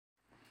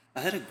I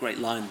heard a great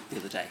line the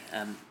other day.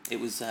 It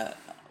was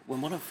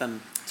when one of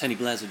Tony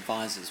Blair's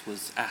advisors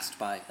was asked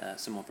by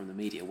someone from the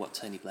media what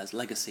Tony Blair's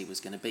legacy was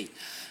going to be,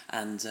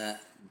 and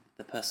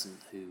the person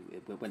who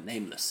went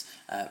nameless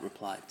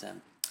replied,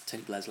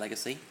 "Tony Blair's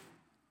legacy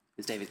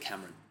is David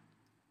Cameron."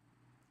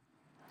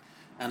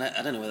 And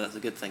I don't know whether that's a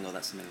good thing or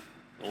that's something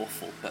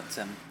awful, but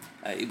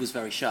it was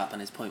very sharp, and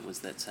his point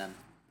was that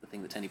the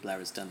thing that Tony Blair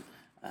has done,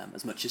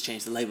 as much as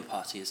changed the Labour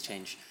Party, has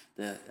changed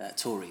the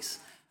Tories,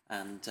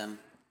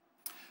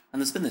 and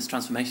there's been this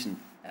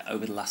transformation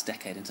over the last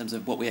decade in terms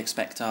of what we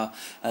expect our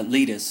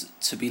leaders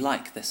to be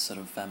like, this sort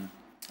of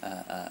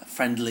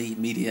friendly,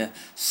 media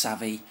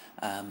savvy,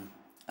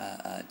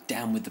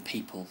 down with the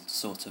people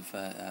sort of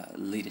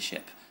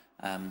leadership.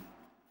 There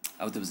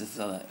was this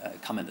other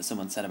comment that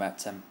someone said about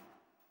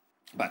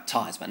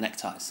ties, about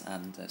neckties,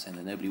 and saying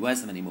that nobody wears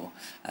them anymore.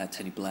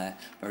 Tony Blair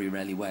very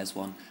rarely wears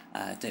one.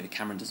 David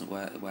Cameron doesn't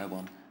wear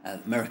one.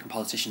 American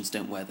politicians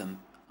don't wear them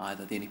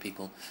either. The only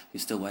people who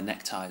still wear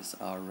neckties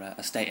are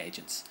estate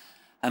agents.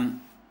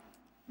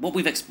 What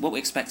we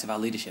expect of our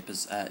leadership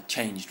has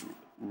changed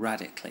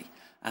radically,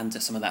 and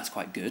some of that's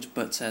quite good,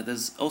 but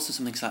there's also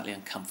something slightly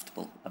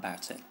uncomfortable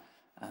about it.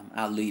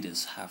 Our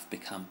leaders have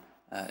become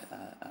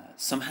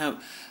somehow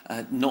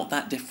not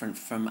that different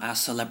from our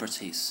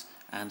celebrities,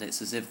 and it's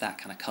as if that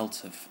kind of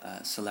cult of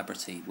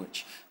celebrity,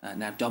 which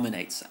now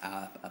dominates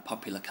our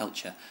popular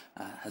culture,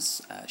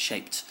 has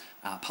shaped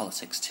our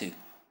politics too.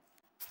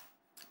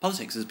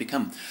 Politics has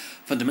become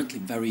fundamentally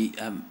very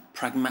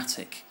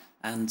pragmatic,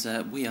 and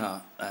we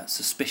are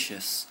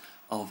suspicious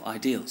of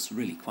ideals,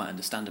 really quite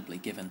understandably,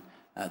 given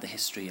the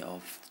history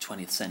of the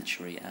 20th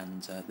century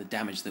and the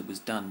damage that was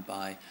done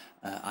by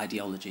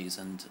ideologies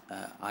and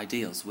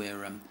ideals. We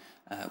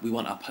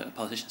want our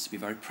politicians to be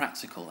very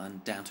practical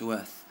and down to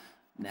earth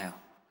now,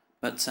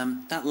 but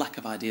that lack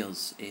of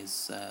ideals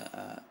is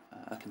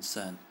a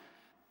concern,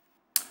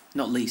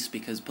 not least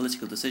because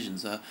political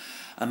decisions are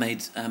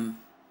made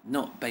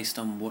not based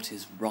on what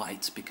is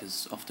right,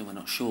 because often we're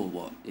not sure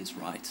what is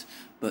right,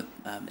 but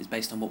is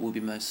based on what will be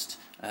most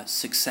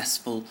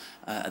successful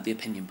at the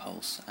opinion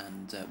polls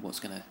and what's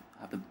going to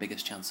have the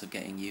biggest chance of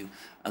getting you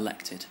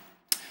elected.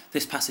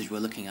 This passage we're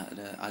looking at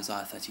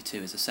Isaiah 32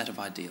 is a set of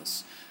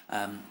ideals.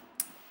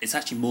 It's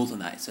actually more than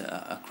that. It's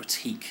a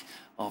critique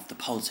of the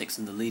politics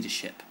and the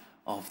leadership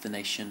of the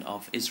nation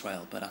of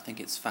Israel, but I think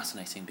it's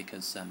fascinating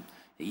because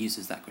it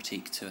uses that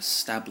critique to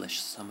establish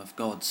some of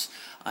God's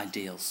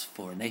ideals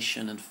for a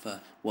nation and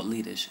for what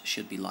leaders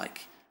should be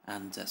like.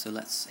 And so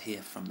let's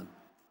hear from them.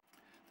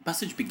 The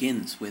passage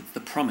begins with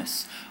the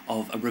promise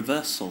of a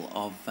reversal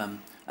of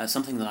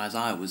something that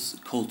Isaiah was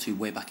called to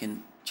way back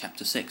in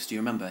chapter 6. Do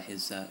you remember?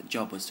 His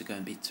job was to go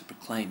and to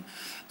proclaim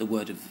the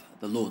word of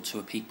the Lord to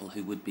a people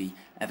who would be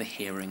ever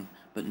hearing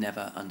but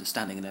never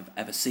understanding, and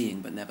ever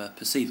seeing but never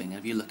perceiving. And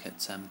if you look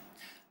at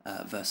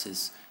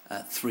verses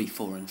 3,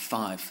 4 and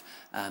 5,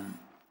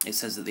 it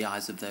says that the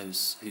eyes of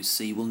those who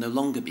see will no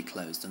longer be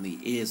closed, and the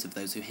ears of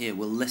those who hear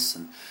will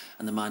listen,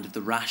 and the mind of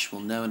the rash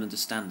will know and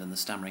understand, and the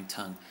stammering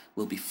tongue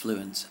will be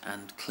fluent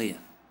and clear.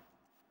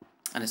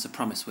 And it's a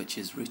promise which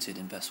is rooted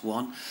in verse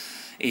 1,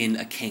 in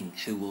a king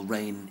who will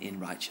reign in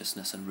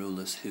righteousness and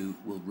rulers who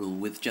will rule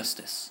with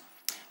justice.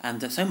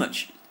 And so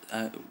much,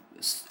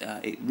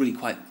 it really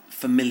quite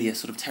familiar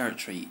sort of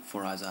territory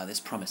for Isaiah, this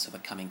promise of a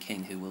coming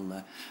king who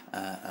will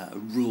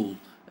rule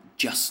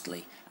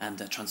justly and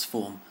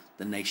transform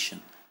the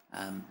nation.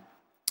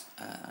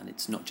 And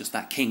it's not just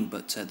that king,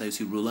 but those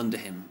who rule under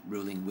him,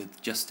 ruling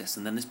with justice.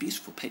 And then this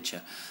beautiful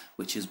picture,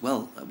 which is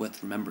well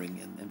worth remembering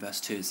in verse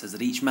 2, it says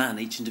that each man,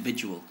 each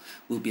individual,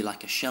 will be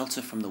like a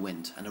shelter from the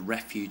wind and a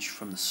refuge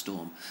from the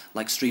storm,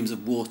 like streams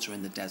of water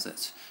in the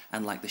desert,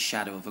 and like the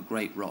shadow of a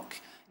great rock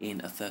in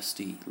a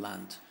thirsty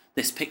land.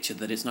 This picture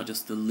that it's not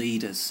just the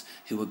leaders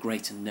who are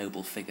great and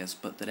noble figures,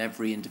 but that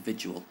every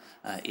individual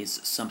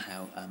is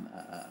somehow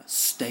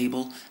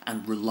stable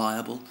and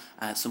reliable,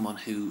 someone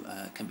who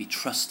can be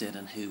trusted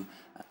and who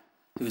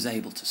is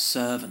able to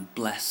serve and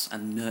bless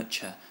and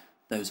nurture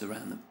those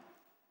around them.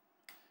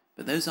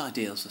 But those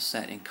ideals are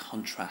set in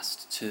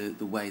contrast to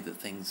the way that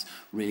things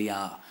really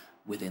are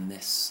within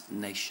this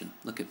nation.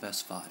 Look at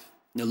verse 5.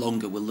 No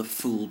longer will the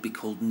fool be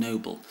called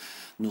noble,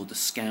 nor the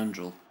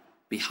scoundrel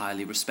be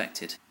highly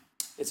respected.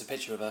 It's a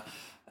picture of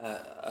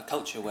a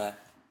culture where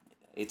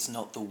it's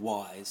not the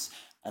wise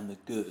and the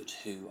good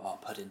who are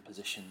put in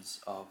positions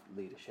of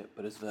leadership,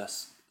 but as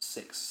verse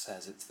 6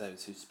 says, it's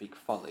those who speak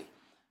folly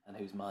and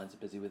whose minds are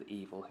busy with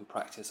evil, who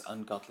practice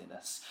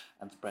ungodliness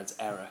and spreads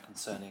error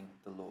concerning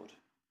the Lord.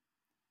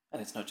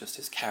 And it's not just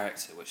his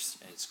character which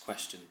is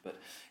questioned, but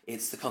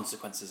it's the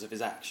consequences of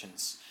his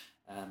actions.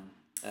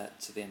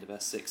 To the end of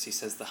verse 6, he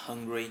says, the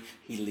hungry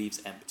he leaves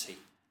empty,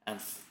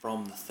 and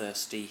from the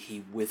thirsty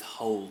he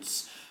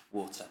withholds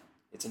water.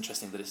 It's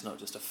interesting that it's not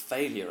just a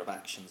failure of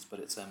actions,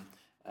 but it's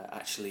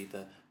actually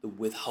the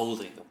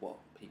withholding of what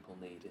people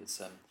need.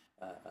 It's a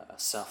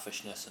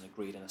selfishness and a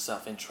greed and a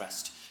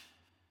self-interest.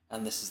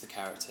 And this is the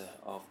character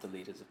of the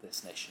leaders of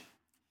this nation.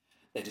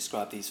 They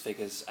describe these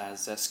figures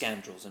as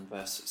scoundrels in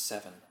verse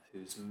 7,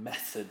 whose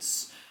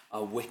methods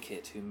are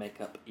wicked, who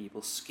make up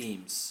evil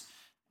schemes,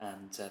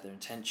 and their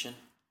intention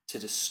to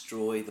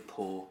destroy the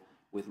poor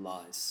with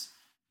lies.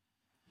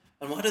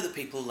 And why do the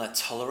people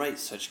tolerate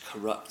such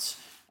corrupt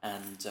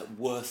and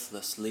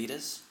worthless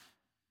leaders?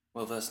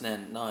 Well, verse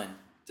 9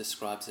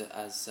 describes it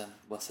as,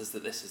 says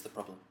that this is the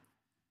problem.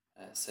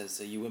 It says,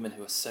 you women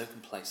who are so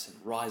complacent,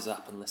 rise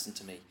up and listen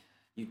to me.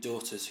 You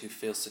daughters who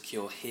feel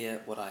secure,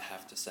 hear what I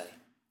have to say.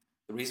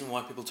 The reason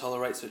why people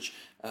tolerate such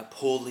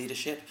poor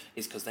leadership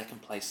is because they're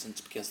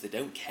complacent, because they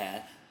don't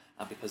care,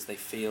 and because they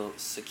feel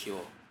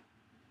secure.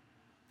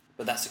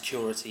 But that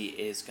security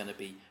is going to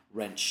be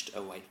wrenched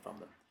away from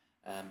them.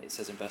 It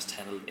says in verse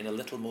 10, in a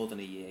little more than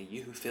a year,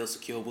 you who feel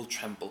secure will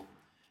tremble,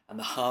 and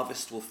the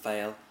harvest will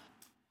fail,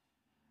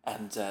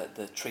 and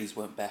the trees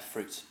won't bear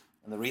fruit.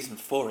 And the reason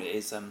for it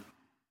is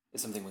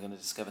something we're going to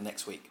discover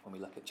next week when we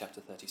look at chapter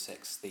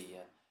 36.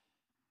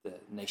 The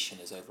nation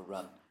is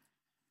overrun.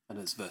 And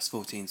as verse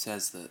 14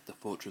 says, that the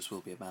fortress will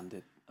be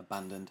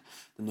abandoned,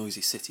 the noisy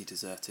city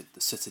deserted,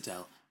 the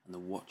citadel and the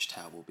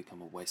watchtower will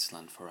become a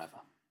wasteland forever.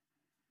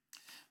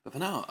 But for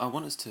now, I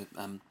want us to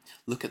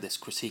look at this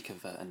critique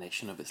of a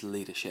nation, of its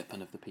leadership,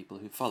 and of the people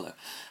who follow.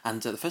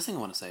 And the first thing I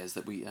want to say is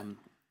that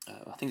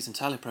I think it's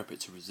entirely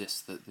appropriate to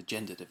resist the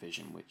gender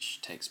division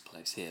which takes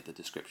place here, the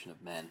description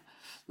of men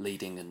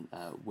leading and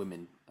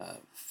women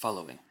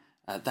following.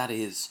 That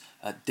is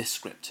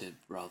descriptive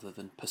rather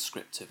than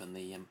prescriptive, and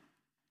the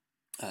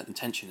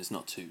intention is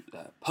not to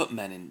put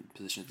men in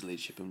positions of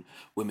leadership and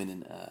women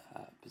in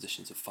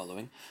positions of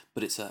following,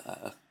 but it's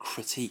a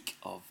critique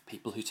of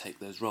people who take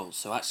those roles.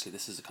 So actually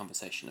this is a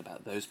conversation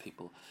about those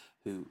people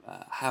who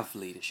have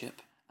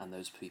leadership and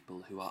those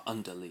people who are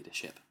under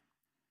leadership.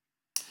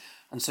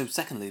 And so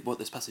secondly, what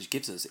this passage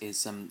gives us is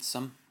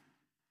some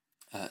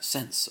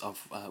sense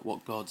of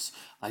what God's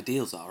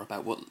ideals are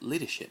about what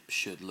leadership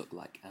should look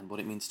like and what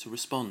it means to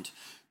respond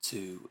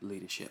to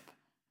leadership.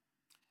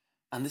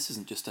 And this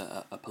isn't just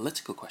a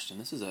political question,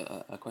 this is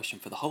a question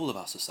for the whole of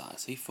our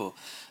society, for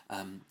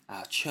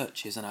our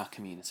churches and our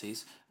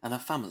communities and our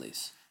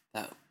families,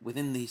 that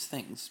within these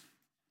things,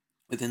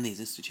 within these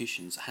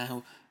institutions,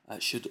 how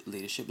should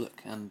leadership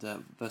look? And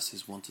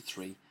verses 1 to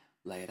 3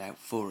 lay it out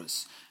for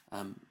us.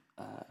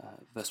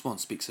 Verse 1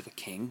 speaks of a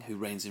king who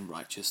reigns in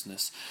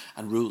righteousness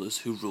and rulers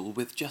who rule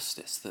with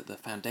justice, that the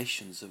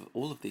foundations of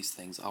all of these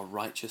things are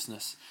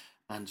righteousness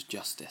and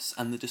justice.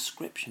 And the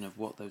description of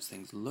what those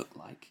things look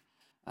like,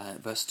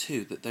 verse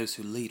 2, that those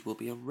who lead will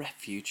be a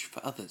refuge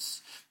for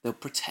others. They'll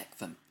protect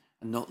them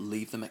and not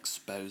leave them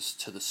exposed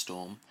to the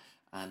storm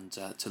and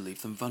to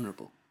leave them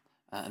vulnerable.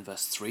 And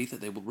verse 3, that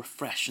they will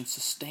refresh and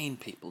sustain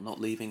people, not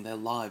leaving their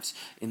lives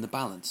in the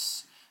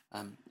balance.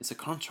 It's a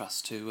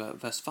contrast to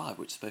verse 5,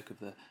 which spoke of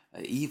the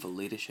evil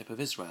leadership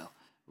of Israel,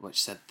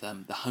 which said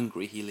the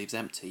hungry he leaves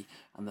empty,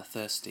 and the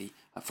thirsty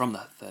from the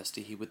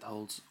thirsty he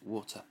withholds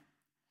water.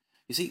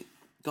 You see,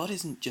 God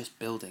isn't just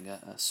building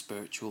a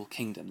spiritual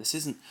kingdom. This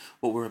isn't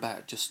what we're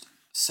about, just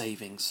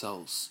saving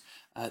souls.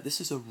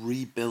 This is a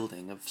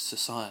rebuilding of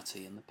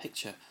society, and the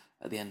picture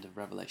at the end of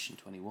Revelation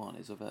 21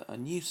 is of a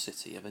new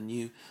city, of a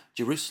new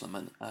Jerusalem,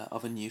 and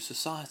of a new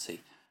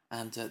society.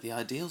 And the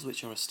ideals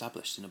which are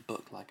established in a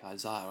book like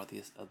Isaiah are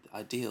the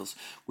ideals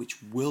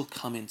which will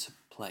come into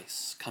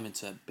place, come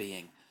into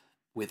being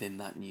within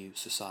that new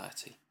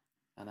society.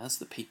 And as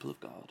the people of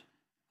God,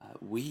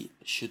 we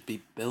should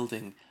be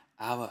building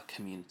our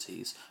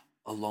communities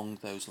along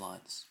those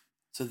lines.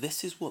 So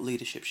this is what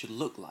leadership should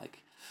look like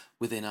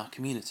within our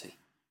community.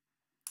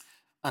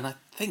 And I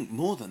think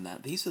more than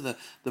that, these are the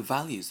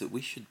values that we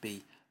should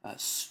be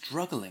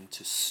struggling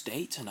to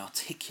state and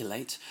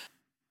articulate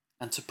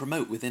and to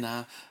promote within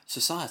our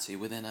society,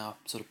 within our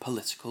sort of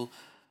political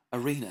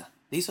arena.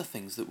 These are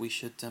things that we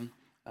should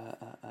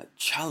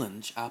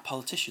challenge our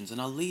politicians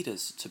and our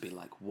leaders to be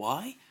like.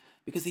 Why?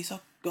 Because these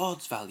are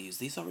God's values,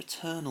 these are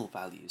eternal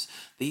values,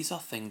 these are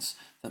things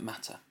that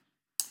matter.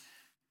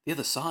 The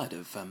other side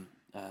of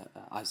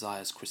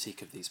Isaiah's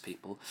critique of these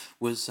people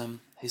was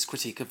his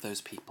critique of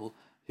those people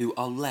who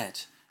are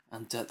led.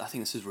 And I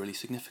think this is really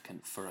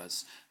significant for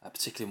us,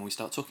 particularly when we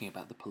start talking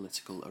about the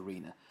political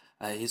arena.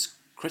 His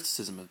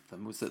criticism of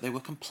them was that they were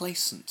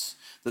complacent,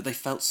 that they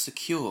felt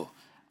secure,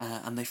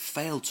 and they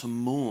failed to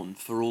mourn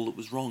for all that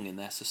was wrong in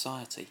their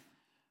society.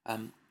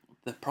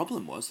 The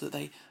problem was that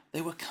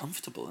they were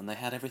comfortable and they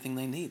had everything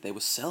they need. They were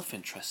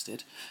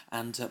self-interested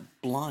and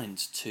blind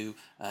to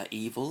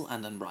evil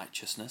and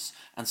unrighteousness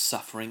and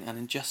suffering and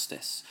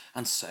injustice.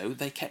 And so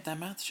they kept their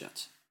mouths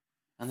shut.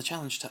 And the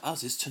challenge to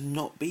us is to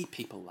not be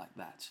people like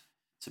that,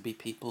 to be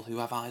people who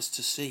have eyes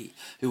to see,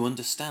 who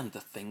understand the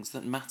things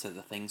that matter,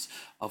 the things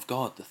of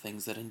God, the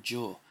things that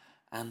endure,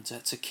 and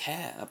to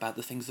care about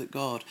the things that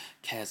God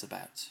cares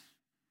about.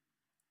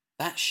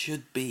 That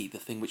should be the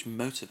thing which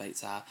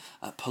motivates our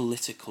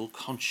political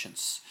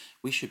conscience.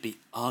 We should be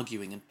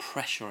arguing and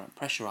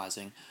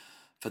pressurizing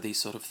for these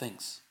sort of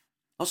things.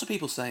 Lots of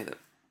people say that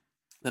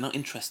they're not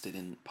interested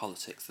in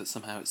politics, that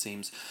somehow it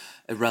seems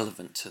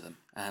irrelevant to them,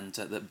 and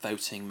that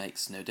voting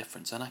makes no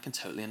difference. And I can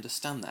totally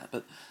understand that,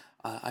 but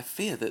I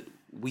fear that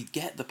we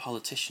get the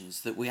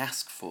politicians that we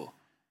ask for,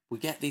 We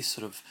get these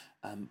sort of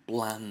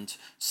bland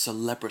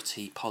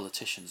celebrity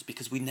politicians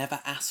because we never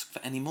ask for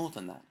any more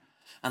than that.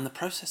 And the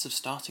process of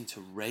starting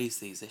to raise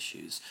these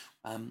issues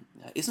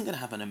isn't going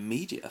to have an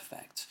immediate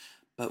effect,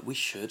 but we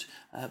should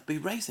be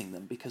raising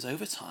them, because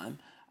over time,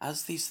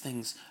 as these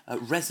things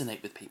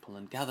resonate with people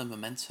and gather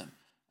momentum,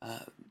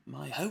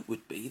 my hope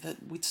would be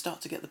that we'd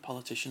start to get the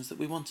politicians that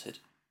we wanted.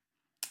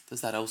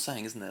 There's that old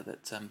saying, isn't there,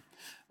 that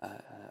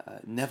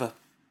never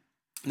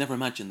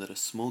imagine that a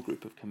small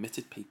group of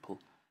committed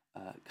people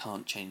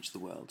can't change the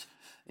world.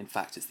 In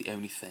fact, it's the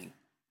only thing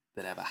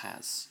that ever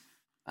has.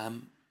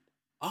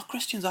 Are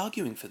Christians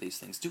arguing for these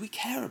things? Do we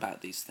care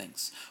about these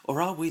things?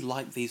 Or are we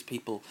like these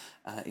people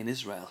in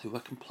Israel who were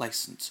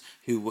complacent,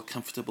 who were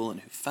comfortable,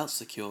 and who felt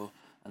secure,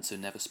 and so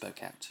never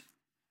spoke out?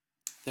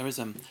 There is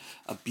a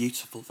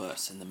beautiful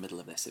verse in the middle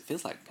of this. It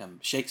feels like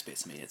Shakespeare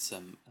to me. It's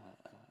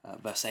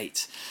verse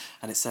 8,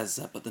 and it says,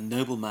 "But the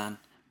noble man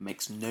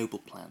makes noble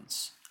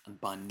plans,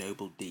 and by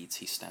noble deeds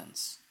he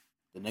stands."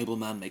 The noble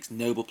man makes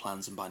noble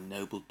plans, and by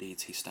noble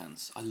deeds he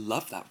stands. I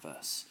love that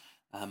verse.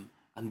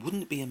 And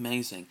wouldn't it be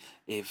amazing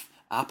if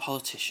our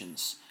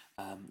politicians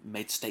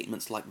made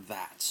statements like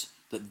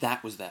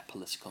that was their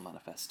political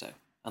manifesto?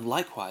 And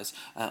likewise,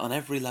 on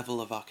every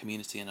level of our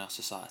community and our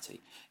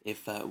society,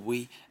 if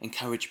we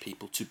encourage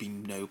people to be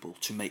noble,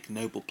 to make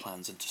noble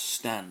plans, and to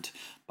stand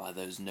by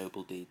those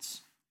noble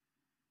deeds.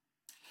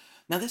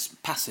 Now, this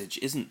passage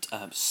isn't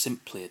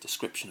simply a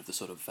description of the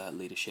sort of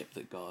leadership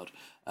that God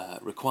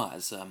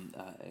requires.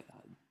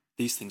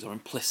 These things are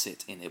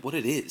implicit in it. What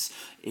it is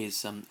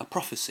a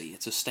prophecy.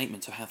 It's a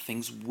statement of how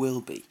things will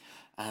be.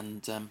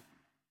 And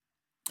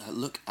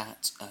look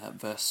at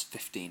verse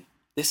 15.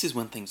 This is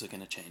when things are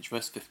going to change.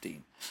 Verse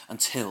 15.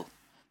 "Until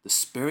the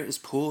Spirit is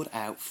poured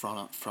out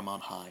from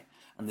on high,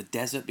 and the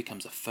desert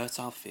becomes a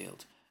fertile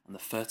field, and the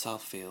fertile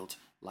field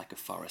like a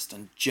forest,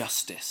 and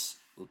justice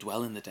will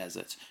dwell in the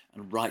desert,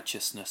 and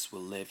righteousness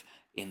will live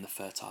in the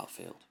fertile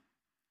field."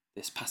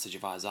 This passage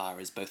of Isaiah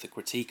is both a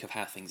critique of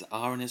how things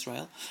are in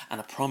Israel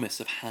and a promise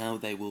of how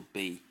they will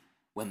be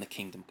when the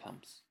kingdom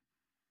comes.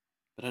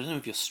 But I don't know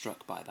if you're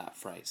struck by that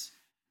phrase,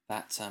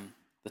 that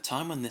the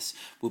time when this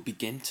will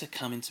begin to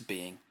come into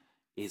being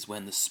is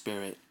when the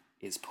Spirit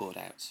is poured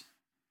out.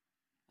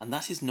 And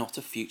that is not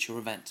a future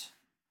event.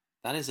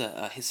 That is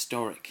a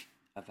historic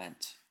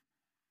event.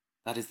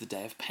 That is the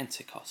day of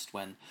Pentecost,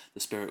 when the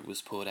Spirit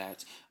was poured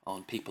out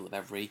on people of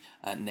every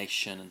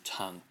nation and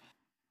tongue.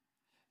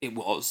 It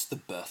was the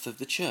birth of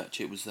the church.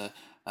 It was the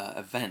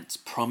event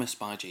promised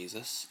by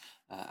Jesus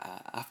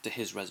after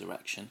his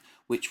resurrection,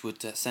 which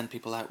would send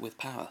people out with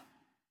power.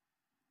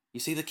 You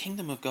see, the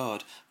kingdom of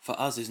God for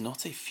us is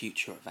not a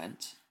future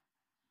event.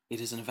 It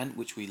is an event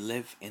which we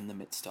live in the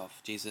midst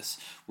of. Jesus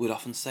would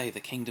often say the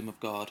kingdom of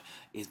God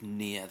is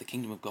near. The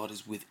kingdom of God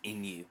is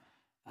within you.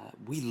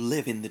 We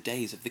live in the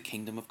days of the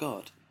kingdom of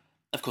God.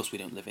 Of course, we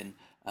don't live in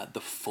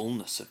the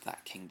fullness of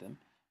that kingdom,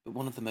 but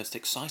one of the most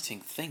exciting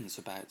things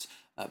about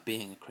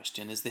being a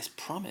Christian is this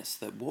promise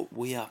that what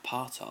we are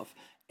part of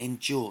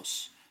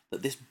endures,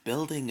 that this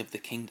building of the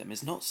kingdom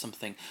is not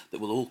something that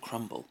will all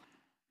crumble,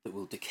 that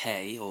will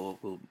decay or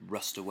will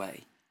rust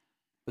away,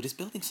 but is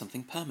building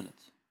something permanent.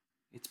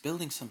 It's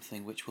building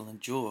something which will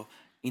endure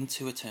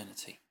into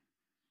eternity.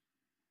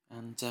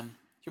 And do you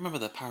remember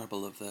the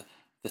parable of the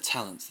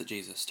talents that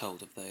Jesus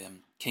told, of the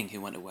king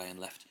who went away and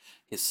left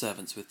his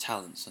servants with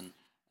talents? And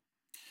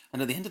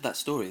at the end of that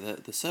story,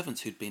 the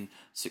servants who'd been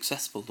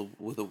successful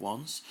were the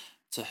ones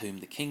to whom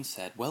the king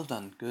said, "Well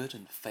done, good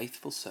and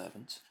faithful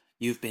servant.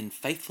 You've been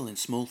faithful in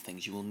small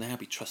things. You will now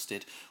be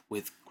trusted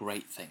with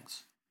great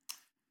things."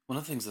 One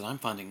of the things that I'm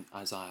finding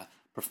Isaiah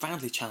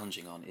profoundly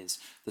challenging on is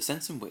the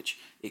sense in which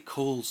it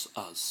calls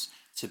us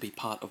to be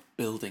part of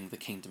building the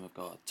kingdom of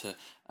God,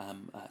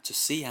 to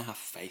see our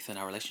faith and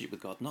our relationship with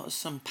God not as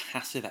some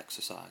passive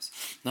exercise,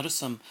 not as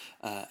some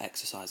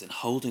exercise in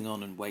holding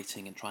on and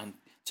waiting and trying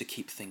to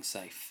keep things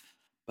safe,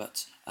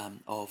 but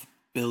of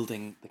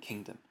building the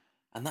kingdom.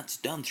 And that's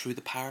done through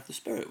the power of the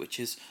Spirit, which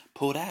is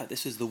poured out.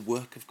 This is the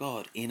work of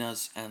God in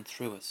us and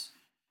through us.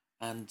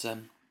 And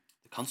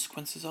the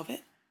consequences of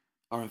it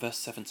are in verse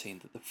 17,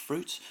 that the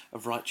fruit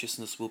of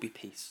righteousness will be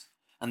peace,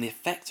 and the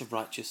effect of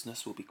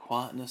righteousness will be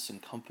quietness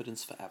and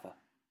confidence forever.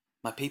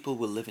 My people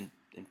will live in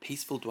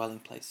peaceful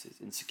dwelling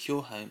places, in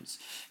secure homes,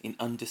 in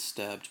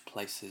undisturbed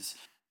places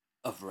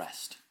of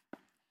rest.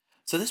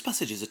 So this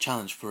passage is a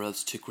challenge for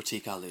us to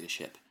critique our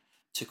leadership,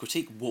 to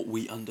critique what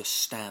we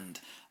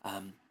understand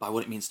by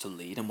what it means to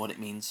lead and what it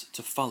means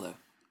to follow.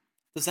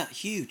 There's that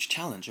huge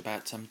challenge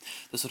about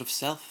the sort of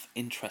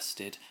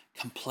self-interested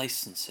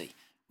complacency,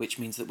 which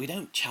means that we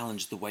don't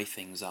challenge the way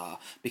things are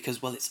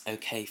because, well, it's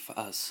okay for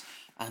us.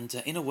 And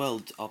in a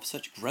world of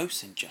such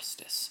gross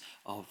injustice,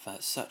 of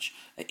such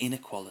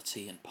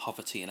inequality and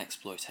poverty and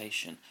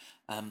exploitation,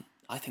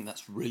 I think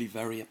that's really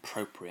very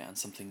appropriate and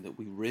something that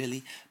we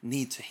really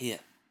need to hear.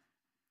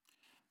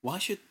 Why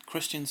should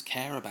Christians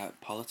care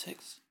about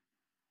politics?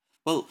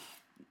 Well,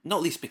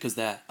 not least because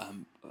they're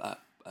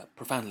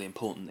profoundly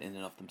important in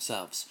and of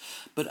themselves,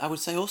 but I would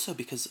say also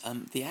because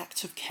the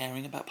act of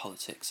caring about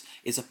politics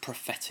is a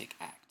prophetic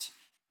act.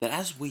 that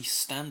as we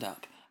stand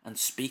up and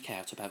speak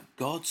out about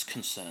God's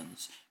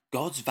concerns,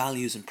 God's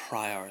values and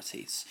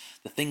priorities,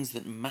 the things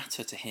that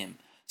matter to Him,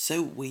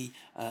 so we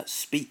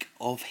speak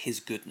of His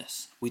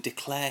goodness, we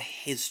declare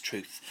His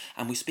truth,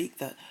 and we speak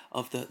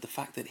of the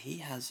fact that He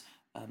has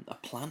a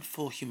plan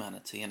for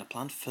humanity and a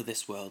plan for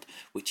this world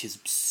which is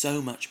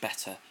so much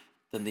better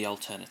than the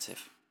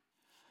alternative.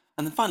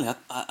 And then finally,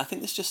 I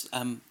think this just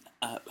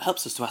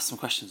helps us to ask some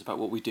questions about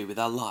what we do with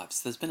our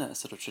lives. There's been a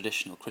sort of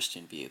traditional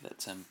Christian view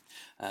that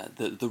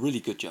the really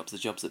good jobs, the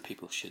jobs that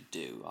people should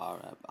do, are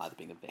either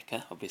being a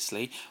vicar,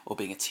 obviously, or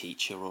being a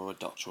teacher or a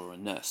doctor or a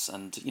nurse.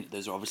 And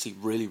those are obviously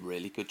really,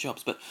 really good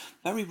jobs. But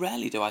very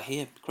rarely do I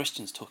hear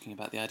Christians talking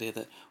about the idea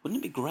that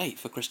wouldn't it be great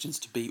for Christians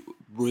to be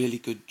really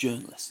good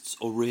journalists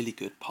or really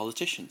good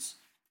politicians?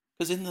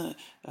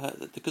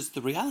 Because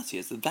the reality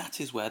is that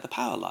is where the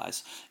power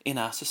lies in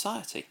our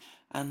society.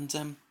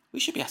 And we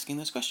should be asking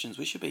those questions.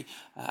 We should be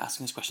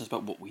asking those questions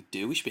about what we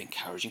do. We should be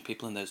encouraging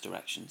people in those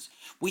directions.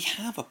 We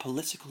have a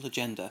political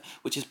agenda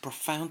which is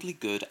profoundly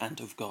good and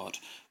of God.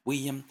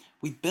 We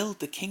build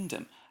the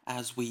kingdom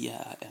as we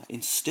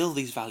instill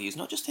these values,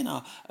 not just in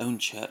our own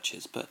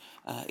churches, but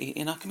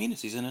in our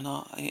communities and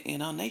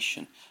in our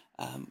nation.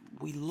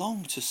 We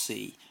long to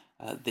see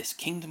this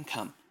kingdom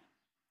come.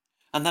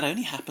 And that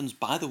only happens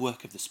by the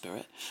work of the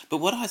Spirit. But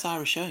what Isaiah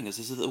is showing us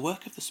is that the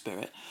work of the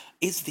Spirit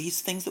is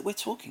these things that we're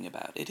talking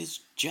about. It is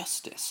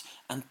justice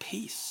and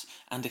peace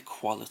and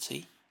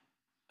equality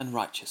and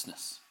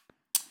righteousness.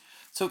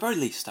 So at very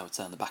least, I would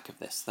say on the back of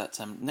this, that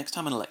next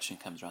time an election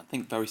comes around,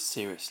 think very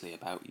seriously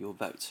about your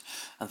vote.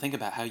 And think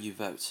about how you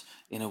vote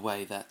in a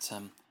way that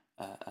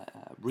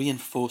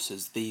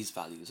reinforces these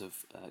values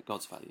of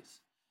God's values.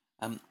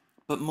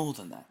 But more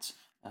than that,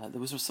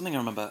 there was something I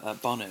remember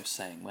Bono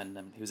saying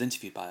when he was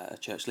interviewed by a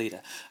church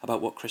leader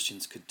about what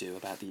Christians could do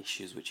about the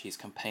issues which he's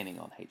campaigning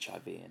on,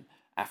 HIV in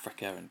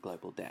Africa and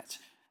global debt.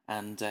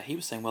 And he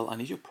was saying, well, I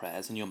need your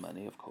prayers and your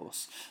money, of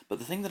course, but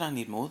the thing that I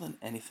need more than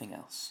anything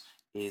else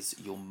is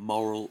your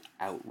moral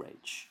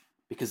outrage,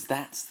 because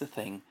that's the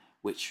thing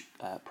which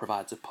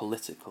provides a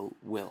political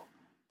will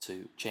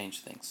to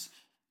change things.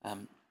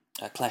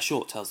 Claire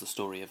Short tells the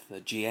story of the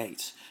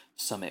G8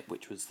 summit,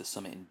 which was the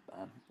summit in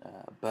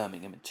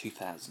Birmingham in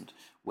 2000,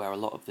 where a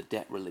lot of the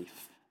debt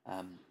relief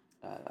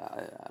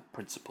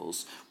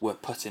principles were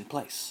put in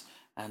place.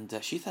 And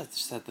she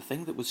said the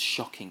thing that was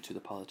shocking to the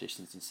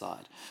politicians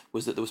inside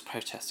was that there was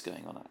protests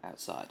going on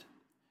outside.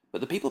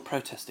 But the people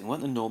protesting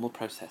weren't the normal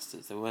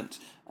protesters. They weren't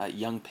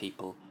young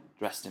people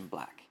dressed in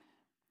black.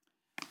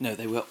 No,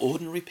 they were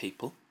ordinary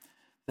people.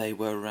 They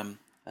were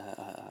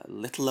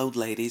little old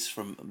ladies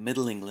from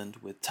Middle England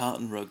with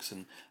tartan rugs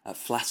and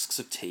flasks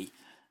of tea.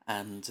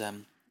 And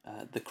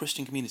the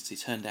Christian community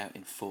turned out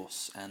in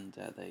force, and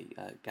they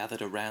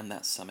gathered around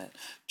that summit,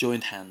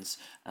 joined hands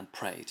and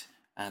prayed.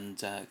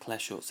 And Claire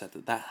Short said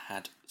that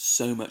had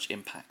so much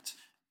impact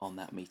on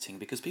that meeting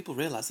because people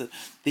realised that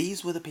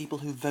these were the people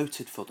who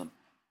voted for them.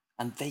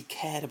 And they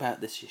cared about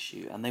this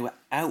issue, and they were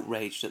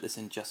outraged at this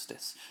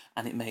injustice.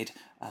 And it made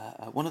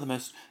one of the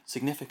most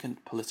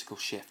significant political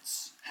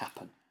shifts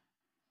happen.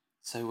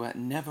 So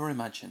never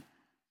imagine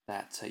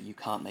that you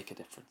can't make a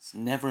difference.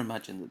 Never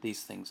imagine that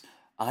these things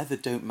either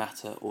don't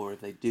matter, or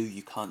if they do,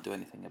 you can't do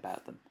anything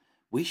about them.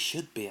 We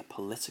should be a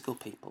political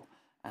people,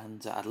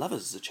 and I'd love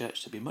us as a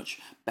church to be much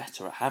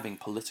better at having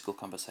political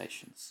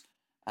conversations.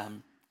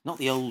 Not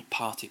the old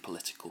party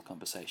political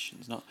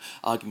conversations, not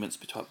arguments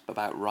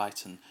about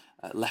right and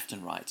left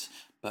and right,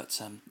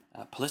 but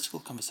political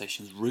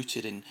conversations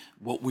rooted in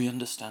what we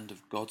understand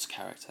of God's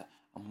character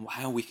and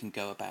how we can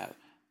go about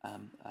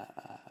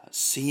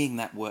seeing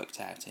that worked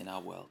out in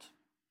our world.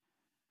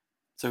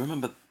 So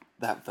remember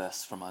that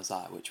verse from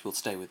Isaiah, which will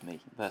stay with me,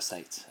 verse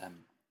 8.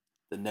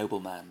 The noble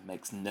man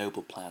makes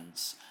noble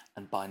plans,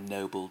 and by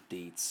noble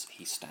deeds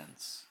he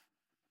stands.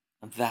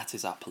 And that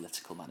is our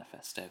political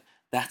manifesto.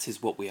 That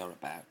is what we are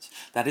about.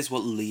 That is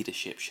what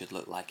leadership should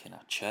look like in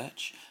our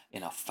church,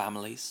 in our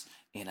families,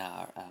 in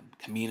our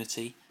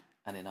community,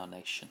 and in our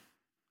nation.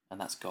 And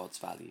that's God's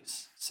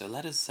values. So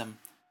let us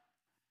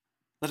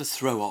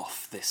throw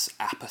off this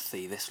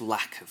apathy, this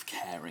lack of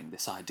caring,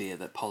 this idea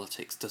that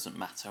politics doesn't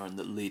matter and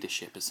that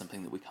leadership is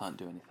something that we can't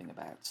do anything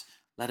about.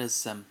 Let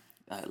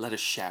us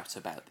shout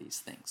about these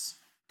things.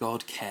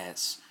 God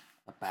cares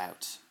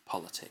about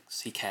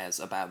politics. He cares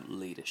about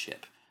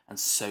leadership, and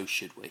so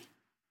should we.